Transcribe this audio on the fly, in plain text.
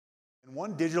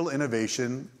One digital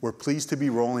innovation we're pleased to be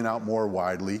rolling out more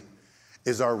widely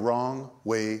is our wrong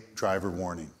way driver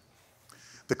warning.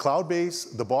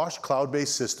 The Bosch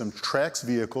cloud-based system tracks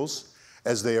vehicles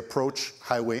as they approach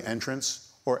highway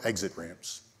entrance or exit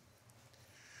ramps.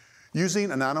 Using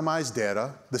anonymized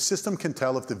data, the system can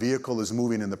tell if the vehicle is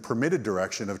moving in the permitted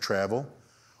direction of travel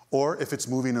or if it's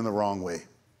moving in the wrong way.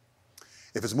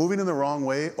 If it's moving in the wrong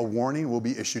way, a warning will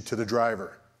be issued to the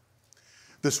driver.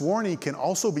 This warning can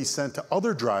also be sent to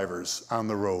other drivers on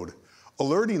the road,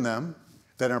 alerting them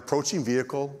that an approaching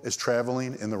vehicle is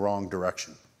traveling in the wrong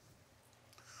direction.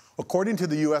 According to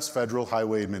the U.S. Federal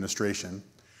Highway Administration,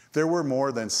 there were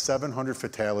more than 700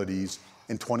 fatalities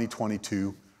in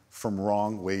 2022 from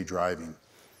wrong way driving.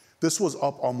 This was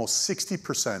up almost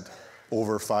 60%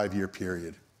 over a 5-year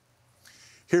period.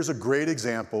 Here's a great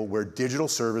example where digital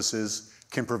services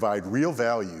can provide real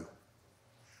value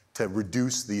to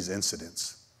reduce these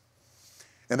incidents.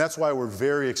 And that's why we're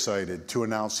very excited to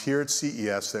announce here at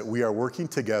CES that we are working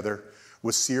together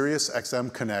with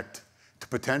SiriusXM Connect to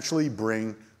potentially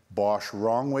bring Bosch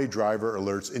wrong way driver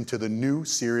alerts into the new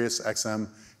SiriusXM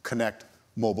Connect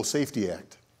Mobile Safety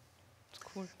Act.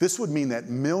 Cool. This would mean that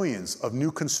millions of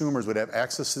new consumers would have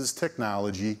access to this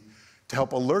technology to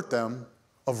help alert them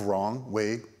of wrong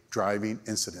way driving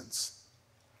incidents.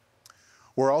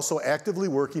 We're also actively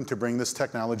working to bring this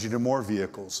technology to more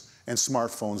vehicles and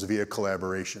smartphones via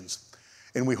collaborations.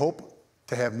 And we hope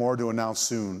to have more to announce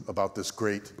soon about this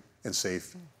great and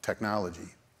safe technology.